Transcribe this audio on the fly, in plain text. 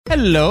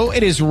Hello,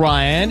 it is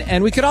Ryan,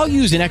 and we could all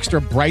use an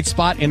extra bright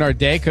spot in our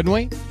day, couldn't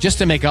we? Just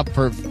to make up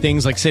for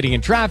things like sitting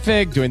in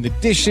traffic, doing the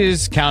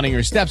dishes, counting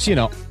your steps, you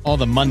know, all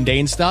the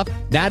mundane stuff.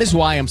 That is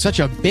why I'm such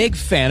a big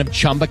fan of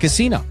Chumba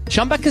Casino.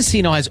 Chumba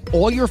Casino has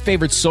all your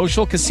favorite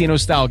social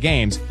casino-style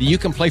games that you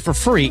can play for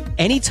free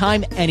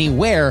anytime,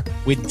 anywhere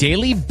with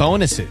daily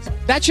bonuses.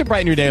 That should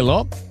brighten your day a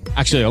little.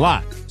 Actually, a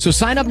lot. So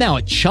sign up now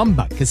at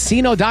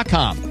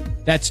ChumbaCasino.com.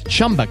 That's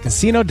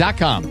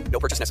ChumbaCasino.com. No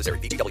purchase necessary.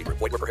 VGW Group.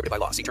 Void where prohibited by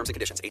law. See terms and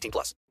conditions.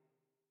 18+.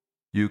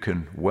 You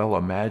can well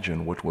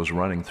imagine what was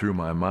running through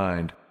my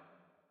mind.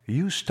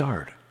 "You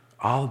start.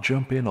 I'll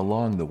jump in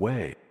along the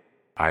way,"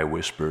 I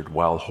whispered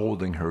while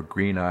holding her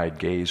green-eyed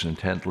gaze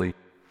intently,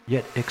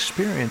 yet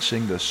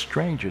experiencing the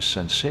strangest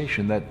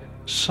sensation that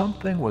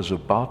something was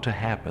about to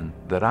happen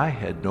that I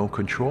had no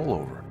control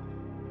over.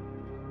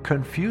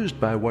 Confused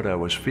by what I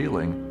was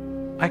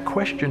feeling, I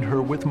questioned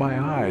her with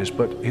my eyes,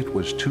 but it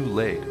was too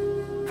late.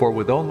 For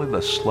with only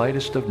the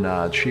slightest of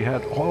nods, she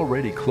had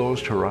already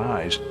closed her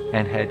eyes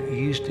and had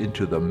eased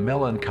into the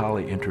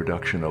melancholy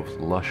introduction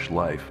of lush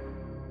life,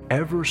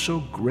 ever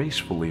so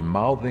gracefully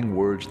mouthing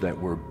words that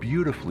were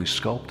beautifully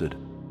sculpted.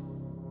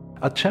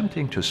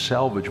 Attempting to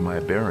salvage my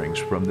bearings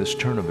from this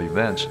turn of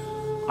events,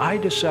 I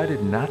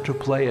decided not to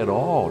play at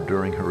all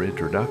during her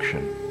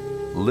introduction,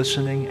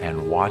 listening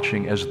and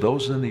watching as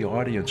those in the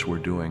audience were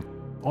doing,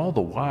 all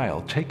the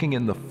while taking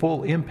in the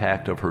full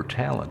impact of her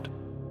talent.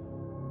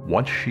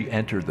 Once she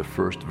entered the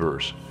first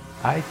verse,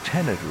 I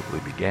tentatively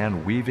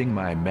began weaving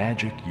my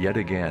magic yet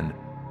again,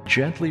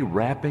 gently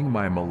wrapping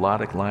my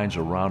melodic lines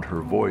around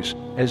her voice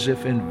as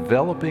if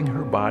enveloping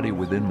her body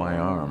within my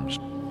arms.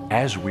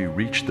 As we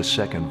reached the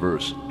second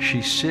verse,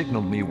 she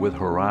signaled me with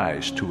her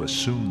eyes to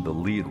assume the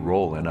lead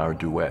role in our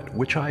duet,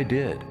 which I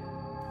did.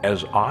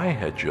 As I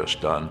had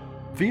just done,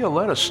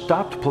 Violetta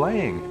stopped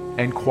playing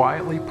and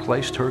quietly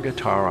placed her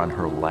guitar on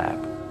her lap,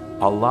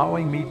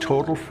 allowing me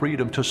total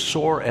freedom to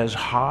soar as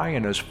high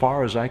and as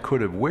far as I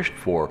could have wished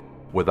for,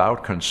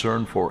 without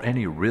concern for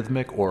any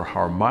rhythmic or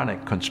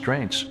harmonic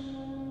constraints.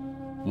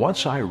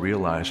 Once I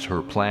realized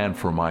her plan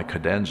for my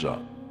cadenza,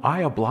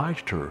 I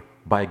obliged her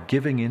by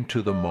giving in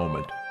to the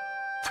moment,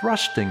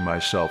 thrusting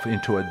myself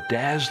into a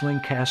dazzling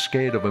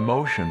cascade of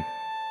emotion.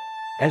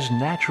 As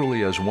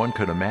naturally as one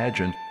could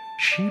imagine,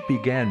 she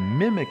began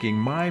mimicking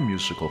my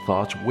musical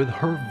thoughts with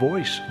her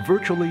voice,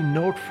 virtually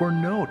note for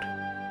note.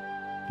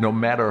 No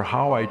matter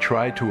how I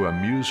tried to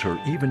amuse her,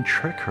 even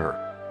trick her,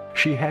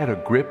 she had a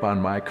grip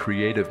on my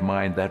creative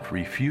mind that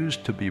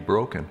refused to be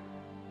broken.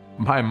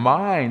 My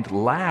mind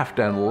laughed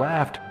and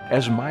laughed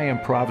as my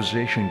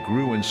improvisation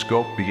grew in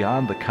scope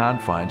beyond the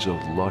confines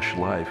of lush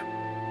life.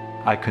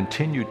 I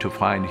continued to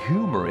find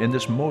humor in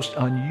this most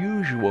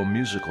unusual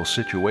musical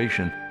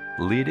situation,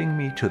 leading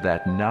me to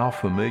that now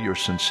familiar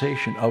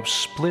sensation of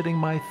splitting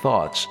my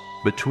thoughts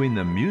between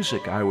the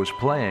music I was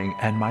playing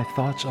and my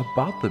thoughts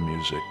about the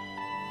music.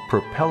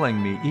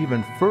 Propelling me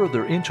even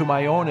further into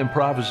my own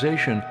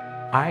improvisation,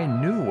 I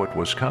knew what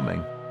was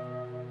coming.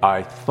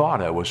 I thought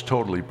I was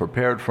totally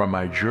prepared for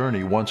my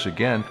journey once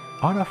again,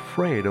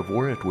 unafraid of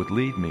where it would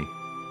lead me.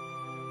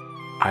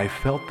 I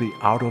felt the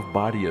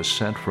out-of-body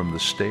ascent from the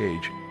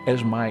stage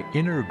as my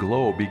inner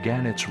glow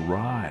began its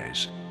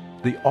rise,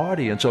 the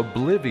audience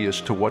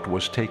oblivious to what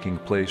was taking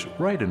place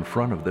right in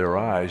front of their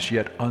eyes,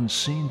 yet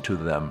unseen to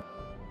them.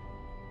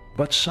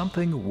 But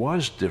something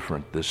was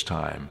different this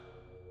time.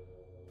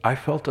 I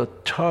felt a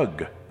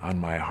tug on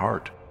my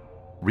heart,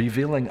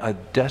 revealing a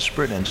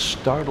desperate and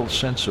startled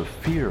sense of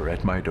fear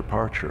at my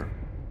departure.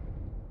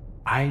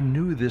 I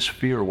knew this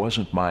fear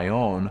wasn't my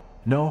own.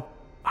 No,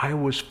 I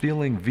was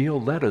feeling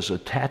Violetta's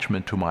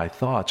attachment to my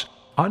thoughts,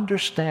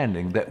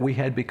 understanding that we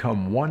had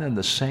become one and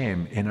the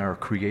same in our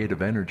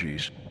creative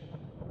energies.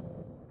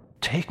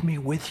 "Take me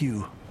with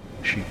you,"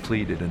 she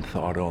pleaded in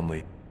thought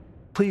only.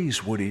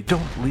 "Please, Woody,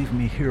 don't leave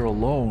me here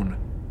alone."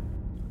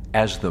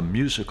 As the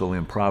musical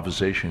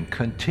improvisation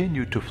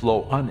continued to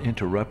flow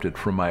uninterrupted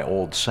from my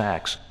old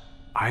sax,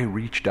 I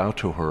reached out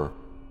to her,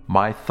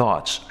 my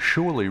thoughts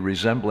surely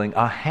resembling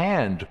a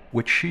hand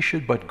which she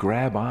should but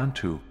grab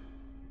onto.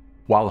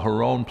 While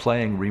her own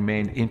playing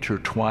remained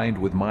intertwined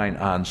with mine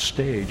on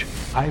stage,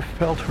 I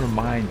felt her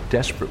mind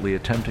desperately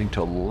attempting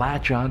to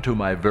latch onto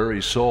my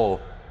very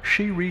soul.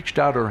 She reached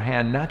out her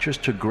hand not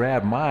just to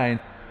grab mine,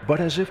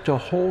 but as if to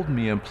hold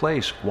me in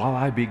place while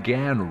I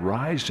began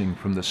rising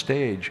from the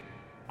stage.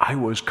 I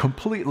was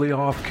completely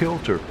off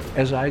kilter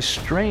as I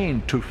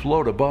strained to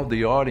float above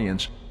the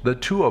audience, the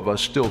two of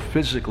us still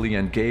physically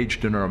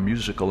engaged in our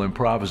musical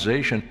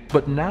improvisation,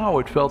 but now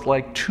it felt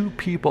like two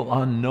people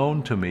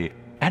unknown to me,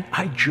 and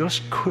I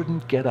just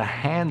couldn't get a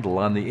handle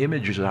on the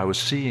images I was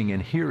seeing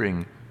and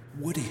hearing.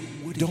 Woody,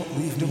 don't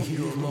leave me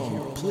here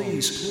alone.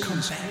 Please,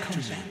 come back to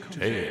me.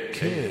 Hey,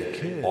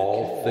 kid,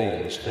 all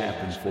things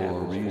happen for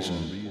a reason.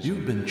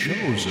 You've been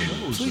chosen.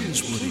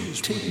 Please, Woody,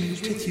 take me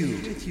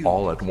with you.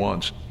 All at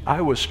once,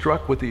 I was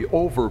struck with the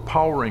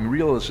overpowering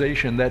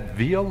realization that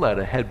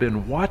Violetta had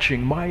been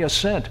watching my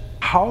ascent.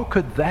 How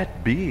could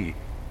that be?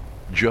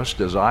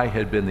 Just as I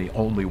had been the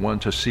only one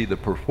to see the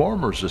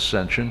performer's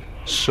ascension,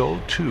 so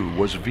too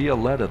was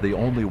Violetta the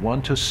only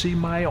one to see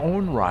my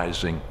own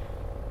rising.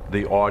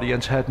 The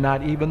audience had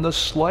not even the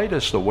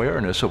slightest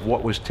awareness of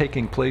what was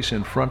taking place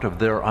in front of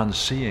their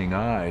unseeing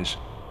eyes.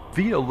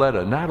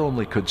 Violetta not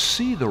only could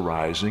see the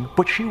rising,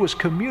 but she was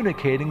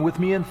communicating with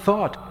me in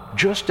thought,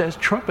 just as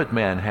Trumpet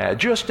Man had,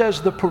 just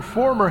as the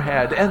performer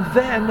had, and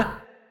then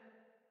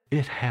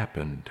it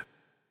happened.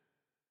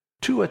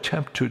 To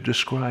attempt to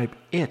describe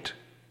it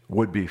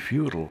would be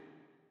futile,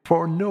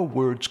 for no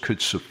words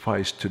could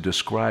suffice to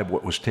describe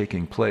what was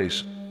taking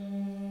place.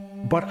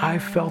 But I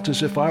felt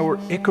as if I were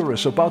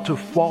Icarus about to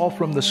fall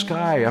from the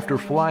sky after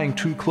flying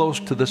too close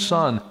to the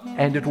sun,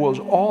 and it was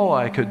all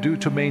I could do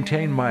to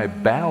maintain my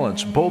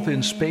balance both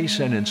in space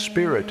and in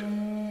spirit.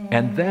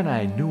 And then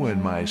I knew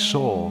in my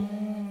soul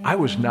I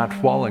was not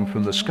falling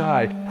from the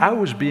sky. I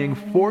was being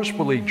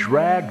forcefully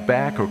dragged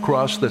back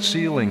across the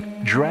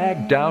ceiling,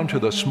 dragged down to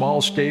the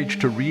small stage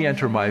to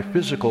re-enter my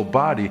physical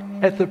body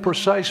at the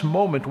precise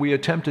moment we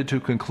attempted to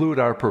conclude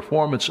our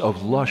performance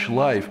of Lush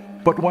Life.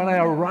 But when I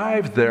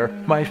arrived there,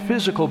 my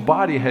physical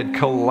body had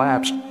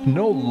collapsed,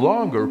 no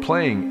longer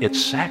playing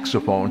its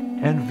saxophone,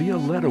 and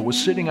Violetta was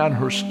sitting on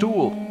her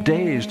stool,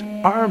 dazed,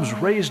 arms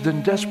raised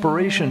in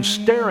desperation,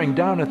 staring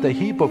down at the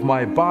heap of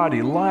my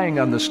body lying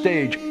on the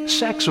stage,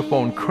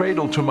 saxophone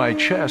cradled to my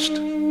chest.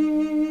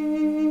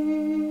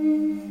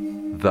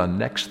 The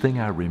next thing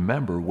I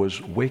remember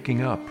was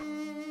waking up,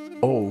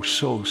 oh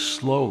so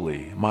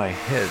slowly, my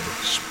head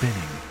spinning.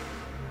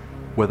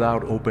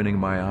 Without opening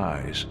my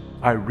eyes,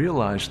 I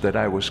realized that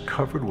I was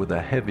covered with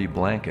a heavy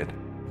blanket,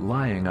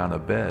 lying on a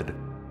bed.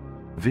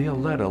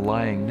 Violetta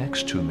lying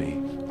next to me,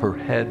 her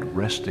head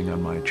resting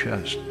on my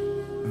chest.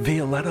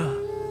 "Violetta,"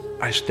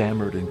 I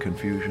stammered in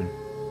confusion.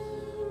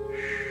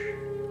 "Shh,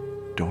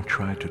 don't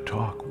try to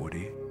talk,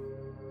 Woody."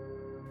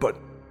 "But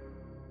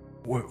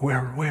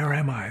where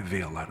am I,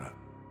 Violetta?"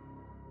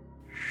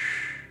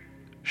 "Shh,"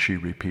 she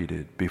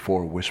repeated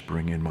before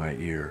whispering in my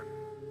ear.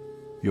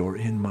 "You're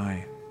in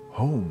my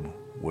home,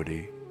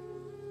 Woody.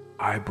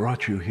 I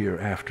brought you here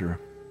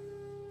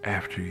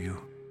after you."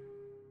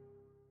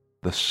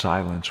 The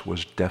silence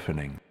was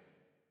deafening,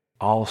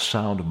 all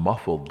sound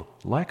muffled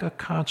like a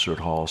concert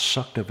hall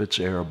sucked of its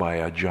air by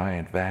a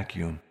giant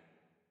vacuum.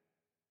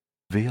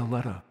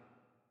 "Violetta,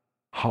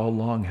 how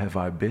long have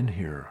I been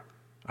here?"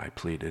 I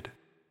pleaded.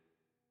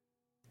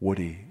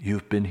 "Woody,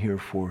 you've been here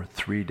for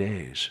 3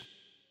 days.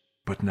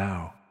 But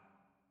now,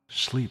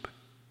 sleep.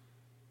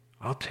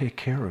 I'll take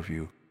care of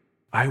you.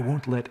 I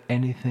won't let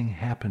anything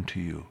happen to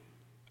you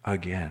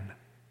again,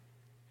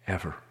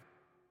 ever."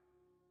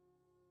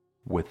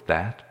 With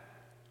that,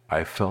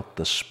 I felt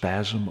the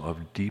spasm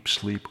of deep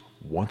sleep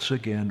once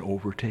again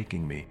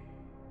overtaking me,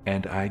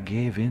 and I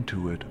gave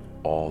into it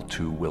all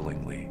too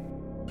willingly.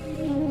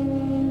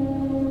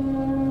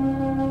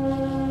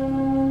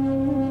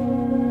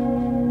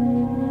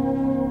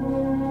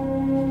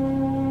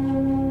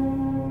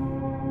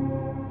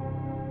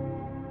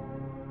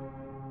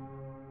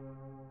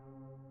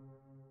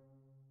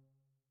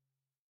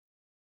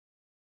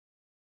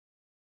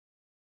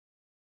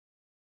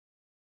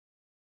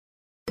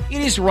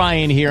 It is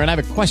Ryan here, and I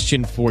have a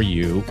question for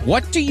you.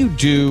 What do you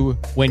do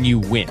when you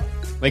win?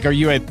 Like, are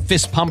you a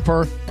fist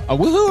pumper, a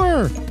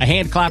woo-hooer, a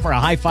hand clapper, a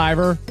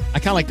high-fiver? I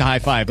kind of like the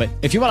high-five, but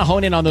if you want to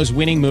hone in on those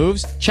winning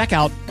moves, check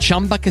out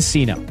Chumba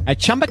Casino. At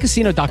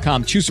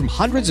ChumbaCasino.com, choose from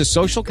hundreds of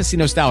social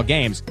casino-style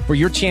games for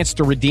your chance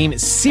to redeem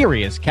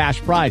serious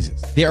cash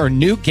prizes. There are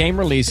new game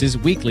releases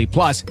weekly,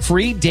 plus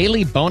free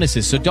daily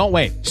bonuses, so don't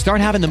wait. Start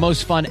having the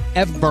most fun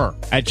ever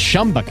at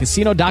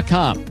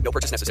ChumbaCasino.com. No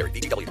purchase necessary.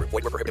 VGW Group.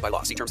 Void where prohibited by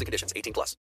law. See terms and conditions. 18+.